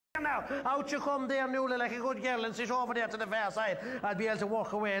now. Out you come there, Nuala, like a good girl, and sit over there to the far side. I'll be able to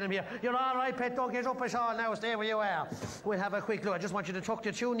walk away them here. You're all right, pet, don't get up at all now. Stay where you are. We'll have a quick look. I just want you to tuck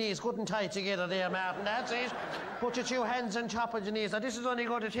your two knees good and tight together there, Martin. That's it. Put your two hands on top of your knees. Now, this is only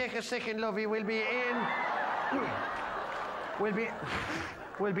going to take a second, lovey. We'll be in...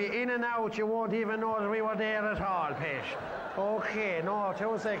 We'll be in and out. You won't even know that we were there at all, Pet. Okay, no,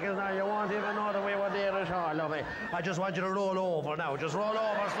 2 seconds now. You won't even know that we were there at all, lovey. I just want you to roll over now. Just roll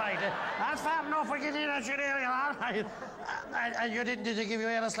over slightly. That's far enough for getting at you there, all right. And you didn't, did you give you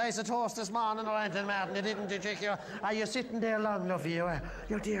a slice of toast this morning or anything, Martin? You didn't, did you? Are you sitting there long, lovey? You're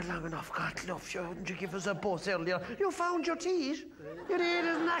there long enough. God love you. Wouldn't you give us a buzz earlier? You found your teeth. You did,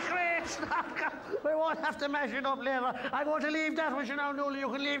 isn't that great? We won't have to mash it up later. I'm going to leave that with you now, Nuala. You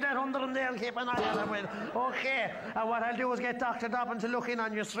can leave that under them there and keep an eye on it. Okay, and what I'll do is get Dr. Dobbin to look in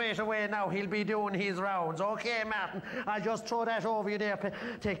on you straight away now. He'll be doing his rounds. Okay, Martin, I'll just throw that over you there.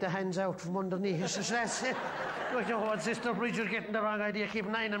 Take the hands out from underneath. That's it. Look, you know, Sister Bridget's getting the wrong idea. Keep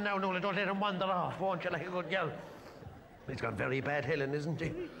an eye on him now, Nuala. Don't let him wander off, won't you, like a good girl? He's gone very bad, Helen, isn't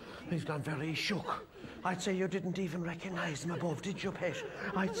he? He's gone very shook. I'd say you didn't even recognise him above, did you, Pet?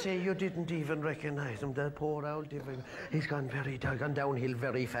 I'd say you didn't even recognise him, the poor old devil. He's gone downhill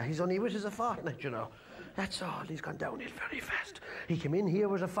very fast. He's only with us a fortnight, you know. That's all. He's gone downhill very fast. He came in here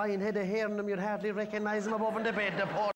with a fine head of hair in him. You'd hardly recognise him above in the bed, the poor